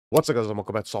What's up guys, and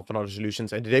welcome back to Software Knowledge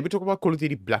Solutions, and today we talk about Call of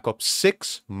Duty Black Ops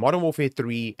 6, Modern Warfare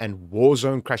 3, and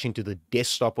Warzone crashing to the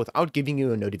desktop without giving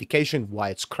you a notification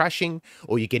why it's crashing,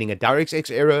 or you're getting a DirectX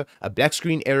error, a black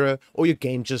screen error, or your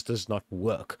game just does not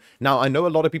work. Now, I know a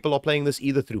lot of people are playing this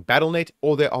either through Battle.net,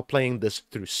 or they are playing this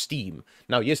through Steam.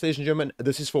 Now, yes, ladies and gentlemen,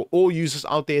 this is for all users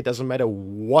out there. It doesn't matter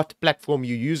what platform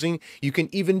you're using. You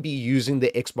can even be using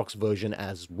the Xbox version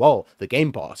as well, the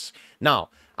Game Pass. Now,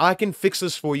 I can fix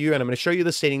this for you, and I'm going to show you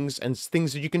the settings and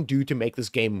things that you can do to make this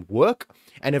game work.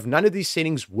 And if none of these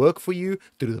settings work for you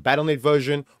through the Battle.net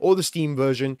version or the Steam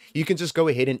version, you can just go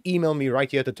ahead and email me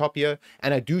right here at the top here.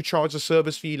 And I do charge a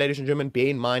service fee, ladies and gentlemen. Bear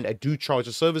in mind, I do charge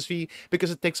a service fee because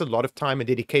it takes a lot of time and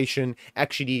dedication.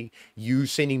 Actually, you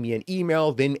sending me an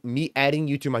email, then me adding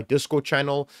you to my Discord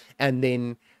channel, and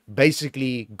then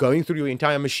basically going through your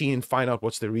entire machine and find out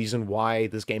what's the reason why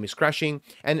this game is crashing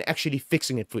and actually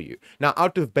fixing it for you. Now,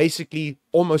 out of basically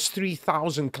almost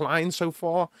 3,000 clients so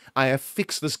far, I have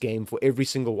fixed this game for every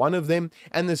single one of them,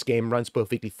 and this game runs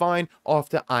perfectly fine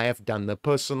after I have done the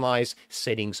personalized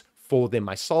settings for them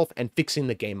myself and fixing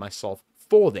the game myself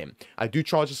for them. I do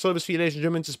charge a service fee, ladies and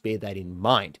gentlemen, just bear that in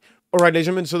mind. Alright, ladies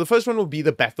and gentlemen, so the first one will be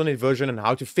the Battle.net version and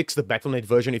how to fix the Battle.net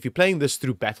version if you're playing this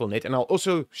through Battle.net, and I'll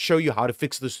also show you how to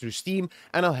fix this through Steam,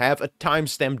 and I'll have a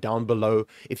timestamp down below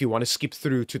if you want to skip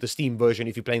through to the Steam version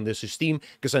if you're playing this through Steam,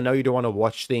 because I know you don't want to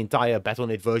watch the entire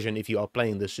Battle.net version if you are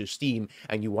playing this through Steam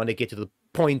and you want to get to the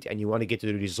point and you want to get to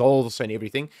the resolves and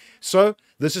everything. So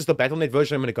this is the Battle.net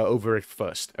version. I'm going to go over it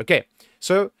first. Okay,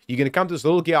 so you're going to come to this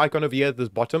little gear icon over here at the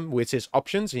bottom where it says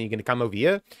options, and you're going to come over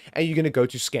here and you're going to go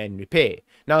to scan repair.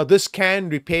 Now, this can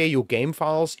repair your game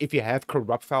files. If you have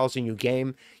corrupt files in your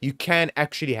game, you can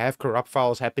actually have corrupt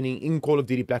files happening in Call of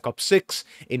Duty Black Ops 6,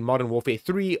 in Modern Warfare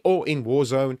 3, or in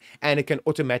Warzone, and it can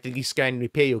automatically scan and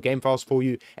repair your game files for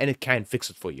you, and it can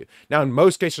fix it for you. Now, in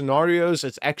most case scenarios,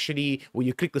 it's actually where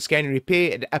you click the scan and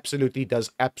repair, it absolutely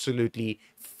does absolutely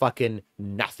fucking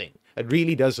nothing. It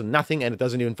really does nothing, and it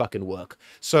doesn't even fucking work.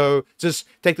 So just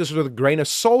take this with a grain of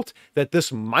salt that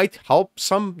this might help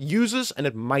some users and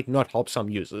it might not help some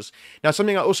users. Now,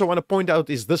 something I also want to point out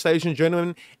is this, ladies and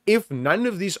gentlemen, if none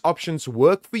of these options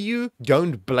work for you,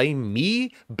 don't blame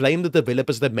me. Blame the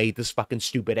developers that made this fucking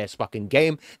stupid ass fucking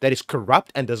game that is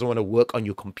corrupt and doesn't want to work on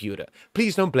your computer.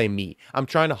 Please don't blame me. I'm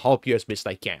trying to help you as best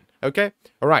I can. Okay?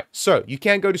 Alright, so you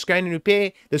can go to scan and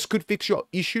repair. This could fix your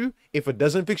issue. If it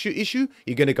doesn't fix your issue,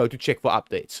 you're going to go to check for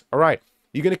updates. Alright,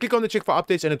 you're going to click on the check for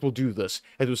updates and it will do this.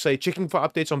 It will say checking for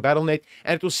updates on Battle.net,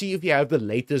 and it will see if you have the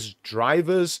latest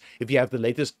drivers, if you have the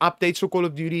latest updates for Call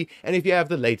of Duty, and if you have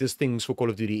the latest things for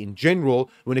Call of Duty in general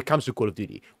when it comes to Call of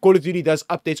Duty. Call of Duty does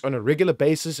updates on a regular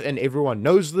basis and everyone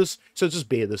knows this, so just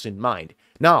bear this in mind.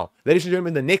 Now, ladies and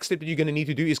gentlemen, the next step that you're going to need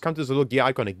to do is come to this little gear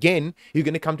icon again. You're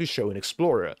going to come to Show and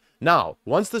Explorer. Now,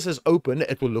 once this is open,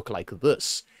 it will look like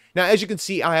this. Now, as you can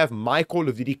see, I have my Call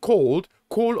of Duty called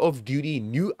Call of Duty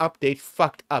New Update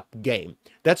Fucked Up Game.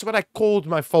 That's what I called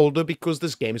my folder because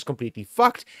this game is completely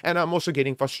fucked, and I'm also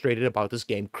getting frustrated about this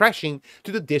game crashing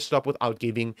to the desktop without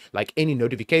giving like any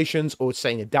notifications or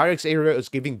saying a DirectX error. It's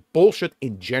giving bullshit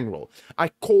in general. I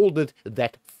called it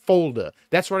that folder.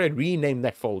 That's why I renamed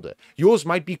that folder. Yours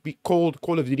might be called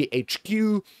Call of Duty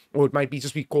HQ, or it might be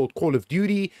just be called Call of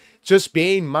Duty. Just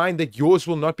bear in mind that yours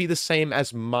will not be the same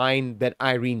as mine that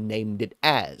I renamed it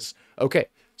as. Okay,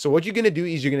 so what you're going to do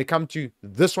is you're going to come to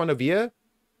this one over here.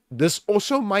 This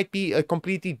also might be a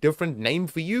completely different name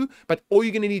for you, but all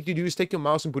you're going to need to do is take your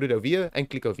mouse and put it over here and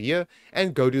click over here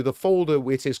and go to the folder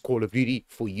where it says Call of Duty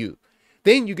for you.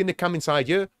 Then you're going to come inside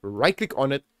here, right click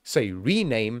on it, say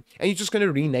rename, and you're just going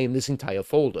to rename this entire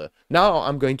folder. Now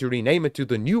I'm going to rename it to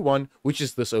the new one, which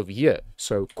is this over here.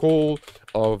 So Call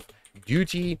of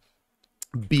Duty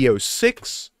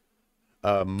BO6,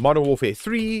 Modern Warfare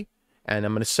 3, and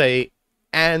I'm going to say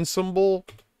Ensemble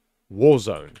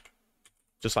Warzone.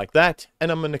 Just like that,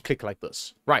 and I'm going to click like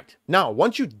this. Right, now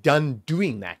once you're done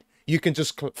doing that, you can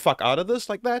just fuck out of this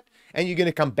like that, and you're going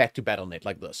to come back to Battle.net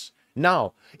like this.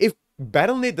 Now, if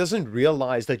Battle.net doesn't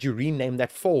realize that you renamed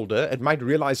that folder, it might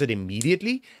realize it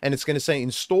immediately, and it's going to say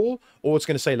install, or it's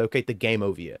going to say locate the game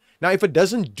over here. Now, if it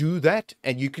doesn't do that,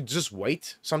 and you could just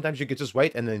wait, sometimes you could just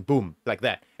wait, and then boom, like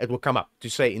that, it will come up to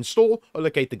say install or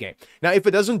locate the game. Now, if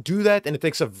it doesn't do that, and it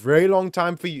takes a very long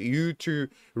time for you to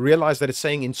realize that it's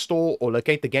saying install or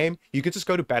locate the game, you could just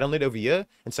go to Battle.net over here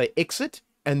and say exit,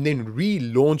 and then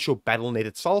relaunch your Battle.net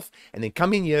itself, and then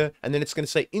come in here, and then it's going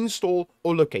to say install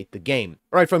or locate the game.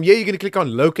 All right, from here, you're going to click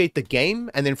on locate the game,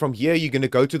 and then from here, you're going to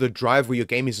go to the drive where your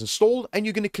game is installed, and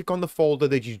you're going to click on the folder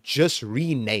that you just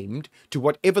renamed to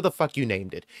whatever the fuck you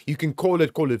named it. You can call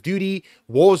it Call of Duty,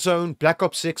 Warzone, Black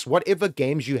Ops 6, whatever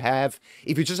games you have.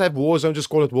 If you just have Warzone, just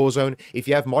call it Warzone. If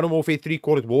you have Modern Warfare 3,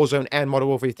 call it Warzone and Modern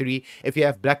Warfare 3. If you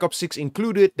have Black Ops 6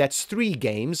 included, that's 3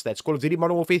 games. That's Call of Duty,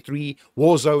 Modern Warfare 3,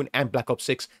 Warzone, and Black Ops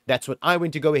 6. That's what I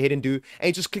went to go ahead and do,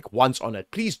 and just click once on it.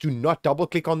 Please do not double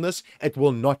click on this. It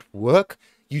will not work.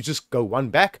 You just go one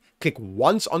back, click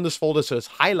once on this folder so it's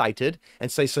highlighted, and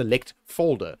say select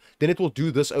folder. Then it will do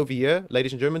this over here,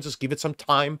 ladies and gentlemen. Just give it some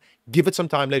time. Give it some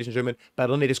time, ladies and gentlemen.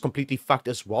 Battle.net is completely fucked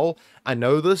as well. I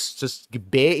know this.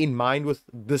 Just bear in mind with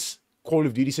this Call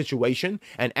of Duty situation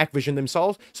and Activision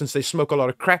themselves, since they smoke a lot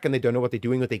of crack and they don't know what they're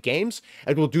doing with their games.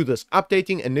 It will do this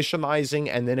updating, initializing,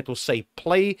 and then it will say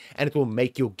play, and it will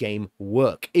make your game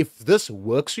work. If this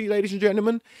works for you, ladies and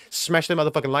gentlemen, smash that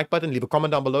motherfucking like button, leave a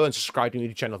comment down below, and subscribe to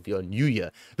the channel if you're new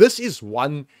here. This is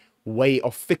one way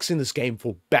of fixing this game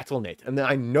for Battle.net, and then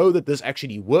I know that this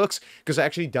actually works because I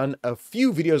actually done a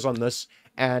few videos on this,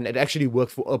 and it actually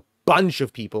worked for a bunch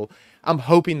of people. I'm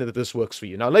hoping that this works for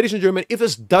you. Now, ladies and gentlemen, if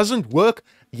this doesn't work,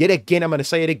 yet again, I'm going to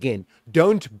say it again.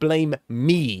 Don't blame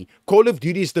me. Call of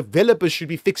Duty's developers should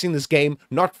be fixing this game,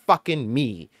 not fucking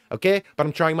me. Okay? But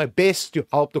I'm trying my best to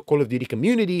help the Call of Duty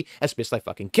community as best I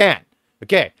fucking can.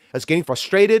 Okay? I was getting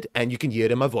frustrated, and you can hear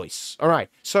it in my voice. All right.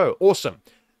 So, awesome.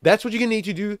 That's what you're going to need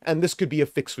to do, and this could be a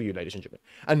fix for you, ladies and gentlemen.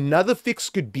 Another fix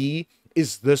could be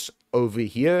is this over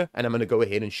here, and I'm going to go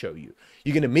ahead and show you.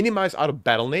 You're going to minimize out of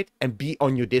Battle.net and be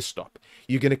on your desktop.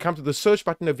 You're going to come to the search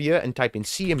button over here and type in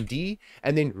CMD,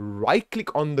 and then right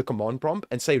click on the command prompt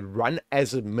and say run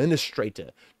as administrator.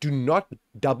 Do not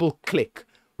double click.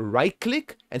 Right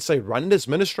click and say run as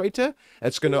administrator.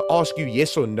 It's going to ask you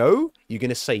yes or no. You're going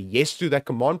to say yes to that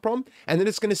command prompt, and then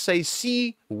it's going to say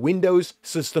C Windows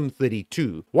System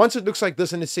 32. Once it looks like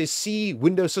this and it says C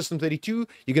Windows System 32,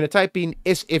 you're going to type in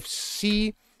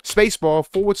SFC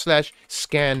spacebar /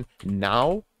 scan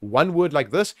now, one word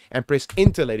like this, and press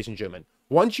enter, ladies and gentlemen.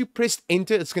 Once you press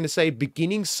enter, it's going to say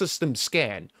beginning system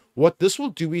scan. What this will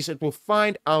do is it will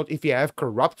find out if you have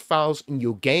corrupt files in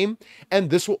your game, and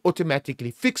this will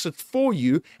automatically fix it for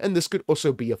you, and this could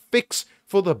also be a fix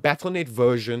for the Battle.net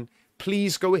version.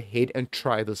 Please go ahead and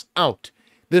try this out.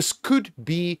 This could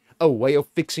be a way of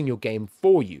fixing your game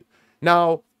for you.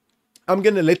 Now, I'm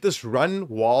going to let this run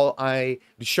while I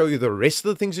show you the rest of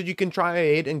the things that you can try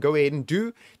ahead and go ahead and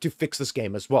do to fix this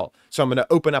game as well. So I'm going to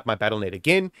open up my Battle.net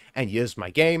again, and here's my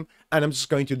game, and I'm just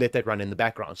going to let that run in the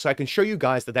background. So I can show you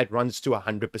guys that that runs to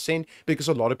 100%, because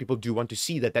a lot of people do want to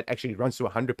see that that actually runs to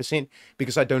 100%,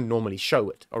 because I don't normally show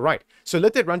it. All right, so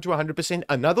let that run to 100%.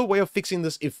 Another way of fixing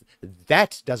this, if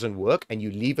that doesn't work and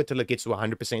you leave it till it gets to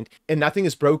 100% and nothing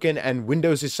is broken and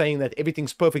Windows is saying that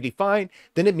everything's perfectly fine,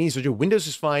 then it means that your Windows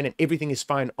is fine and everything is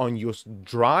fine on your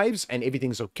drives and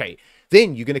everything's okay.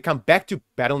 Then you're going to come back to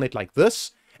Battle.net like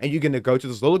this, and you're going to go to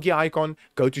this little gear icon,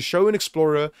 go to show in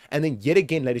Explorer, and then yet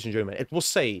again, ladies and gentlemen, it will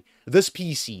say this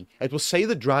PC, it will say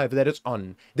the drive that it's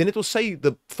on, then it will say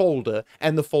the folder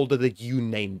and the folder that you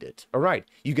named it. All right,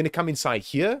 you're going to come inside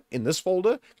here in this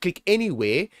folder, click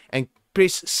anywhere, and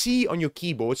press C on your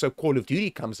keyboard so Call of Duty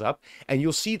comes up, and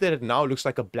you'll see that it now looks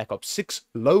like a Black Ops 6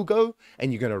 logo,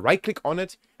 and you're going to right click on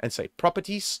it and say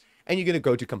properties, and you're going to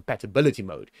go to compatibility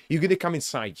mode. You're going to come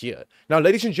inside here. Now,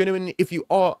 ladies and gentlemen, if you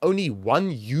are only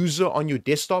one user on your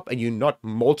desktop and you're not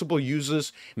multiple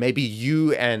users, maybe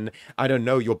you and, I don't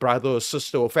know, your brother or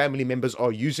sister or family members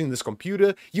are using this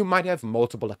computer, you might have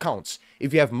multiple accounts.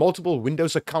 If you have multiple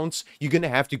Windows accounts, you're going to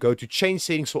have to go to change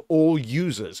settings for all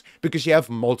users, because you have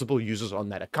multiple users on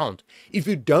that account. If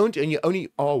you don't, and you only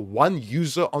are one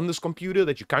user on this computer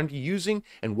that you're currently using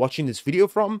and watching this video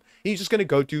from, you're just going to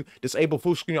go to disable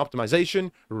full screen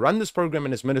optimization, run this program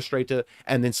in administrator,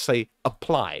 and then say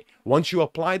apply. Once you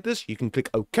applied this, you can click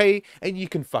OK, and you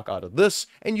can fuck out of this,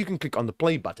 and you can click on the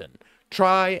play button.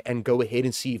 Try and go ahead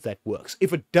and see if that works.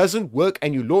 If it doesn't work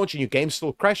and you launch and your game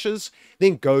still crashes,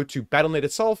 then go to Battle.net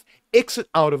itself, exit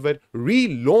out of it,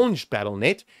 relaunch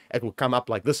Battle.net. It will come up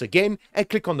like this again, and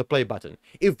click on the play button.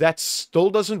 If that still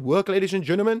doesn't work, ladies and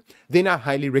gentlemen, then I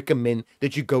highly recommend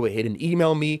that you go ahead and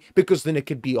email me, because then it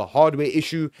could be a hardware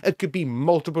issue. It could be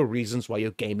multiple reasons why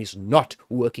your game is not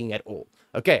working at all.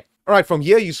 Okay, All right, from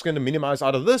here, you're just going to minimize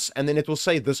out of this, and then it will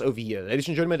say this over here. Ladies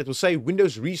and gentlemen, it will say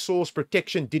Windows Resource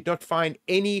Protection did not find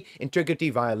any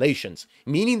integrity violations,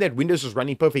 meaning that Windows is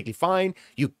running perfectly fine.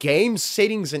 Your game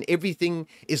settings and everything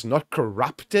is not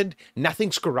corrupted.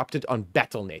 Nothing's corrupted on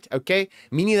Battle.net, okay?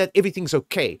 Meaning that everything's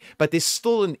okay, but there's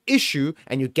still an issue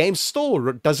and your game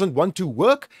still doesn't want to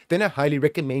work, then I highly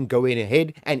recommend going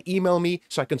ahead and email me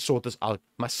so I can sort this out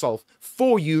myself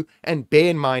for you. And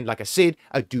bear in mind, like I said,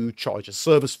 I do charge a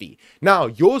service fee. Now,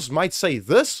 yours might say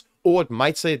this, or it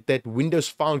might say that Windows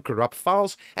found corrupt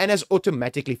files and has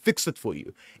automatically fixed it for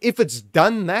you. If it's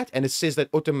done that and it says that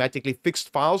automatically fixed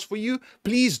files for you,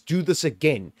 please do this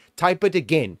again. Type it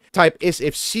again. Type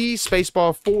SFC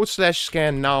spacebar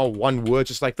 /scan now, one word,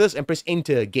 just like this, and press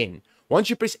enter again. Once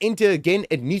you press enter again,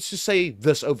 it needs to say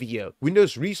this over here.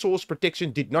 Windows Resource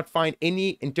Protection did not find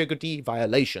any integrity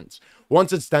violations.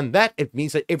 Once it's done that, it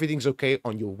means that everything's okay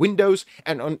on your Windows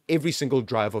and on every single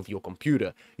drive of your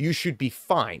computer. You should be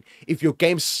fine. If your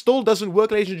game still doesn't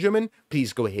work, ladies and gentlemen,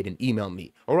 please go ahead and email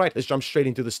me. All right, let's jump straight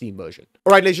into the Steam version.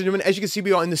 All right, ladies and gentlemen, as you can see,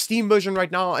 we are in the Steam version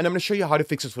right now, and I'm going to show you how to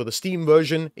fix it for the Steam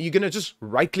version. You're going to just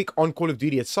right-click on Call of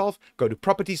Duty itself, go to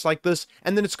properties like this,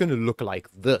 and then it's going to look like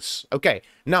this. Okay,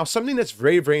 now something that's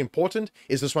very, very important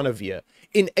is this one over here.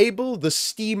 Enable the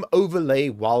Steam overlay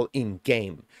while in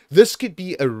game. This could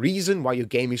be a reason why your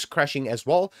game is crashing as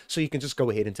well, so you can just go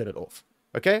ahead and turn it off.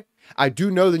 Okay, I do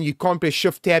know that you can't press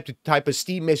Shift Tab to type a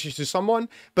Steam message to someone,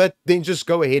 but then just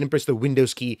go ahead and press the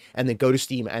Windows key and then go to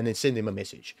Steam and then send them a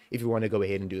message if you want to go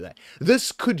ahead and do that.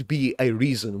 This could be a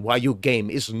reason why your game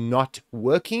is not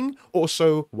working,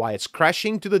 also why it's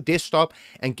crashing to the desktop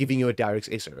and giving you a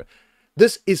DirectX error.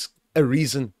 This is a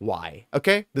reason why,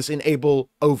 okay? This enable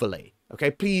overlay, okay?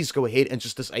 Please go ahead and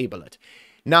just disable it.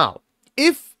 Now,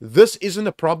 if this isn't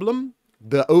a problem,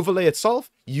 the overlay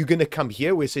itself, you're going to come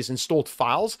here where it says installed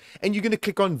files, and you're going to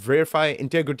click on verify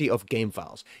integrity of game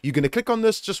files. You're going to click on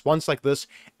this just once like this,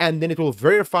 and then it will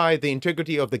verify the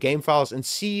integrity of the game files and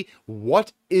see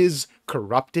what is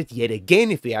corrupted yet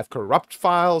again. If you have corrupt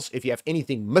files, if you have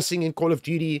anything missing in Call of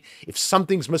Duty, if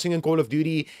something's missing in Call of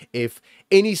Duty, if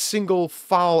any single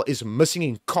file is missing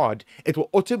in COD, it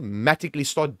will automatically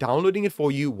start downloading it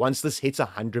for you once this hits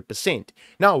 100%.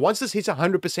 Now, once this hits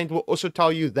 100%, it will also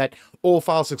tell you that all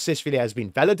files successfully has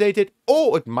been validated,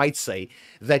 or it might say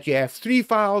that you have 3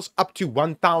 files up to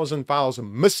 1,000 files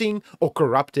missing or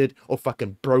corrupted or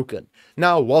fucking broken.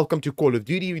 Now, welcome to Call of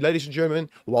Duty, ladies and gentlemen.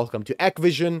 Welcome to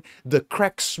Activision, the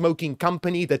crack smoking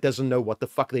company that doesn't know what the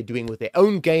fuck they're doing with their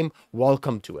own game.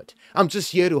 Welcome to it. I'm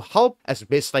just here to help as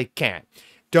best I can.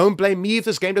 Don't blame me if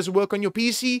this game doesn't work on your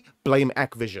PC. Blame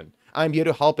Activision. I'm here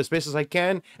to help as best as I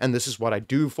can, and this is what I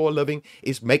do for a living,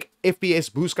 is make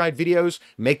FPS boost guide videos,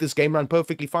 make this game run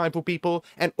perfectly fine for people,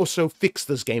 and also fix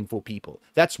this game for people.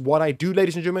 That's what I do,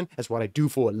 ladies and gentlemen. That's what I do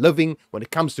for a living when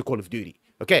it comes to Call of Duty.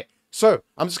 Okay, so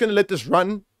I'm just going to let this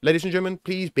run, ladies and gentlemen.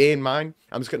 Please bear in mind,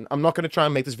 I'm not going to try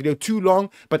and make this video too long,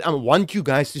 but I want you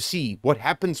guys to see what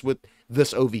happens with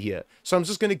this over here. So I'm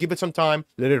just going to give it some time,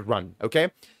 let it run,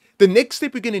 okay? The next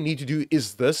step we're going to need to do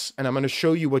is this, and I'm going to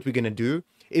show you what we're going to do.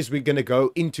 Is we're going to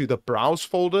go into the browse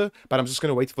folder, but I'm just going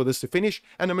to wait for this to finish,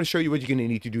 and I'm going to show you what you're going to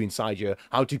need to do inside here,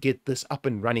 how to get this up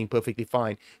and running perfectly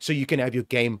fine, so you can have your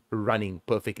game running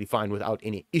perfectly fine without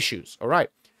any issues. All right,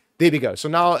 there we go. So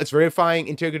now it's verifying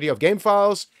integrity of game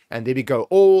files, and there we go.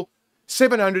 All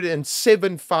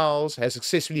 707 files has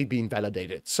successfully been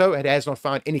validated. So it has not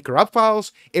found any corrupt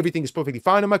files. Everything is perfectly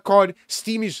fine on my card.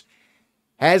 Steam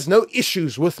has no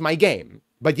issues with my game.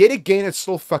 But yet again, it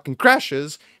still fucking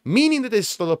crashes, meaning that there's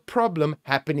still a problem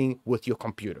happening with your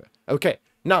computer. Okay,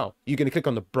 now you're going to click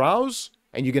on the browse,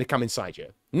 and you're going to come inside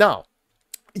here. Now,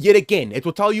 yet again, it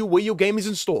will tell you where your game is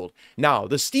installed. Now,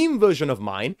 the Steam version of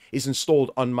mine is installed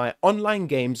on my Online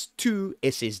Games 2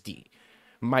 SSD.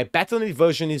 My Battle.net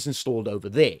version is installed over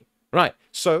there. Right,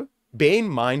 so bear in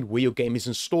mind where your game is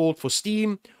installed for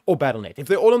Steam or Battle.net. If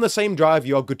they're all on the same drive,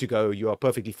 you are good to go. You are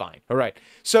perfectly fine. All right.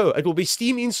 So it will be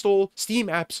Steam install, Steam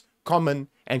apps, Common,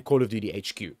 and Call of Duty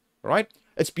HQ. All right.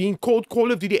 It's been called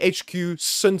Call of Duty HQ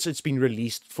since it's been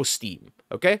released for Steam.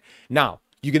 Okay. Now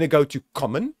you're going to go to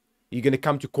Common. You're going to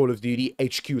come to Call of Duty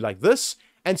HQ like this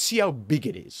and see how big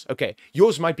it is. Okay,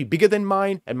 yours might be bigger than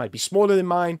mine, it might be smaller than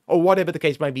mine, or whatever the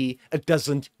case might be, it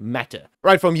doesn't matter.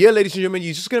 Right, from here, ladies and gentlemen,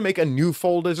 you're just going to make a new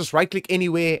folder, just right-click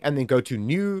anywhere, and then go to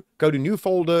new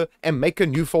folder, and make a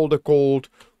new folder called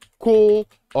Call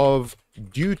of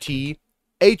Duty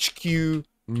HQ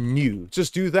New.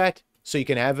 Just do that, so you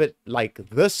can have it like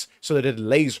this, so that it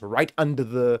lays right under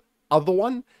the other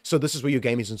one. So this is where your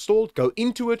game is installed. Go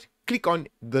into it, click on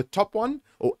the top one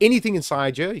or anything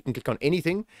inside here. You can click on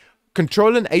anything.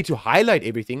 Control and A to highlight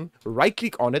everything, right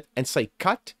click on it and say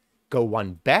cut, go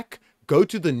one back, go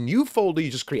to the new folder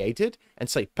you just created and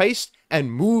say paste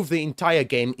and move the entire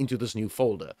game into this new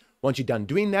folder. Once you're done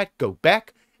doing that, go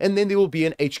back and then there will be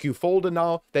an HQ folder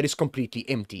now that is completely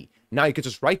empty. Now you can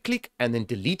just right click and then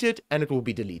delete it and it will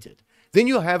be deleted. Then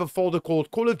you'll have a folder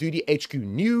called Call of Duty HQ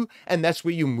New and that's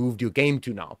where you moved your game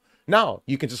to now. Now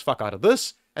you can just fuck out of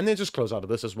this and then just close out of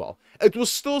this as well. It will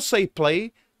still say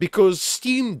play, because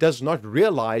Steam does not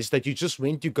realize that you just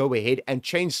went to go ahead and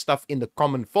change stuff in the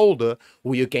common folder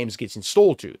where your games gets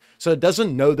installed to. So it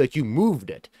doesn't know that you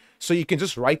moved it. So you can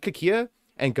just right click here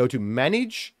and go to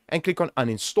manage and click on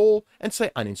uninstall and say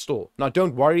uninstall. Now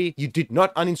don't worry, you did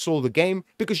not uninstall the game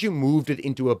because you moved it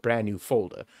into a brand new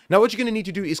folder. Now what you're going to need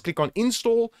to do is click on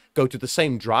install, go to the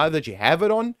same drive that you have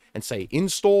it on and say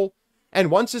install. And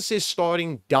once it says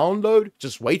starting download,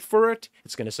 just wait for it.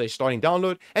 It's going to say starting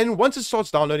download. And once it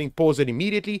starts downloading, pause it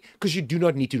immediately because you do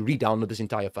not need to re-download this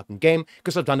entire fucking game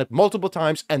because I've done it multiple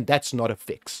times and that's not a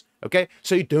fix. Okay?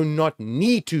 So you do not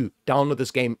need to download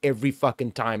this game every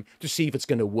fucking time to see if it's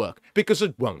going to work because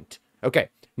it won't. Okay.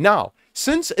 Now,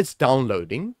 since it's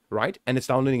downloading, right, and it's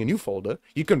downloading a new folder,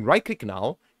 you can right click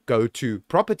now, go to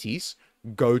properties,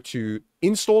 go to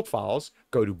installed files,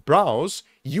 go to browse.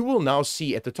 You will now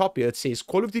see at the top here, it says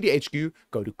Call of Duty HQ,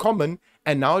 go to common,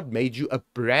 and now it made you a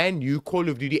brand new Call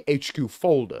of Duty HQ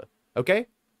folder. Okay?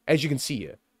 As you can see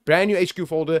here, brand new HQ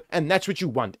folder, and that's what you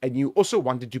want. And you also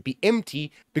want it to be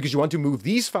empty because you want to move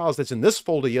these files that's in this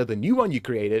folder here, the new one you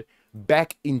created,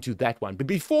 back into that one. But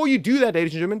before you do that,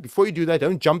 ladies and gentlemen, before you do that,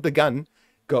 don't jump the gun.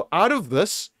 Go out of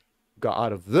this,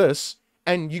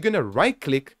 and you're going to right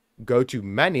click, go to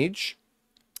manage,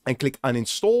 and click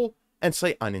uninstall and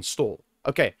say uninstall.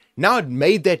 Okay, now it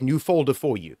made that new folder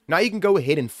for you. Now you can go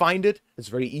ahead and find it. It's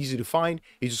very easy to find.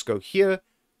 You just go here,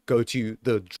 go to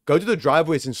the drive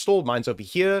where it's installed. Mine's over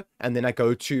here, and then I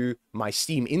go to my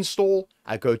Steam install.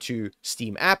 I go to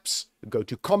Steam apps, go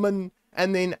to common,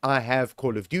 and then I have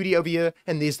Call of Duty over here,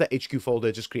 and there's the HQ folder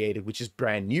I just created, which is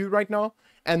brand new right now,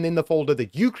 and then the folder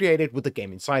that you created with the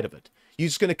game inside of it. You're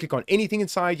just going to click on anything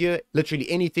inside here, literally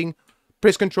anything.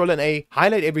 Press Ctrl and A,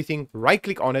 highlight everything, right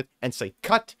click on it and say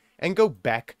cut and go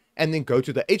back and then go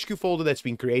to the HQ folder that's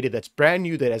been created, that's brand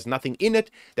new, that has nothing in it,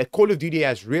 that Call of Duty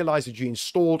has realized that you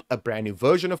installed a brand new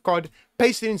version of COD,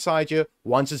 paste it inside here.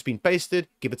 Once it's been pasted,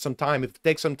 give it some time. If it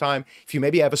takes some time, if you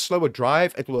maybe have a slower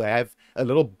drive, it will have a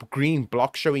little green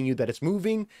block showing you that it's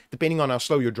moving, depending on how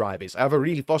slow your drive is. I have a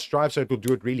really fast drive, so it will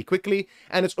do it really quickly,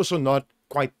 and it's also not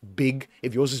quite big.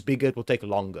 If yours is bigger, it will take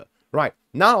longer. Right,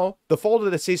 now, the folder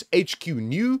that says HQ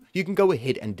New, you can go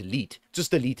ahead and delete.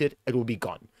 Just delete it, it will be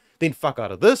gone. Then fuck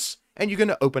out of this, and you're going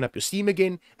to open up your Steam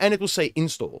again, and it will say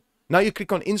install. Now you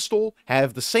click on install,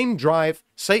 have the same drive,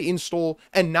 say install,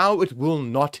 and now it will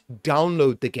not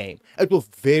download the game. It will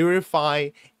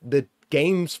verify the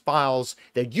game's files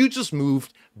that you just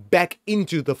moved back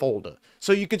into the folder.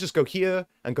 So you can just go here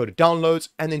and go to downloads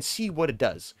and then see what it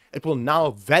does. It will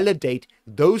now validate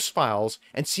those files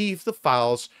and see if the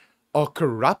files are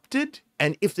corrupted,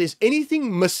 and if there's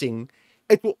anything missing,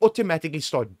 it will automatically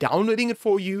start downloading it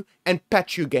for you and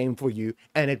patch your game for you,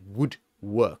 and it would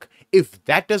work. If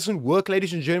that doesn't work,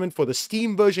 ladies and gentlemen, for the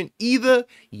Steam version either,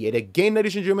 yet again,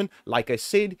 ladies and gentlemen, like I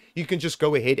said, you can just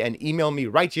go ahead and email me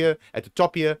right here at the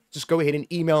top here. Just go ahead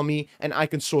and email me and I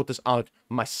can sort this out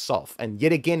myself. And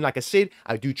yet again, like I said,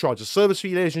 I do charge a service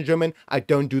fee, ladies and gentlemen. I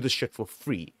don't do this shit for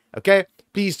free. Okay?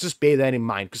 Please just bear that in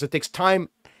mind because it takes time,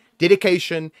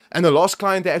 dedication, and the last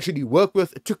client I actually worked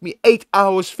with, it took me 8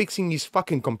 hours fixing his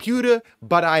fucking computer,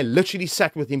 but I literally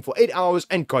sat with him for 8 hours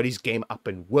and got his game up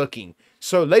and working.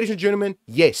 So ladies and gentlemen,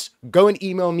 yes, go and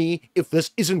email me if this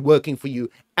isn't working for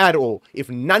you at all. If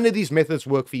none of these methods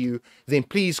work for you, then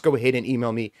please go ahead and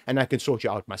email me and I can sort you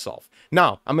out myself.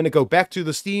 Now, I'm going to go back to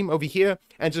the Steam over here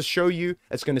and just show you.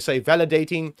 It's going to say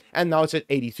validating, and now it's at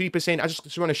 83%. I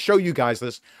just want to show you guys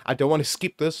this. I don't want to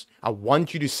skip this. I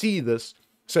want you to see this.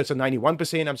 So it's a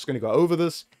 91%. I'm just going to go over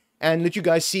this and let you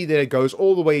guys see that it goes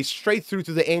all the way straight through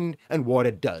to the end and what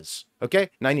it does. Okay,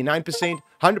 99%,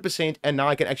 100%, and now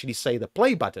I can actually say the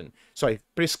play button. So I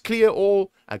press clear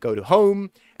all, I go to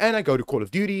home, and I go to Call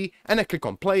of Duty, and I click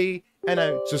on play, and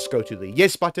I just go to the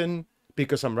yes button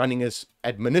because I'm running as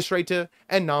administrator,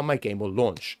 and now my game will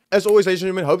launch. As always, ladies and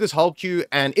gentlemen, hope this helped you,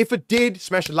 and if it did,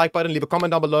 smash the like button, leave a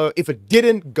comment down below. If it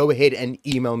didn't, go ahead and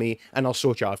email me, and I'll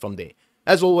sort you out from there.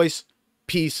 As always,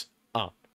 peace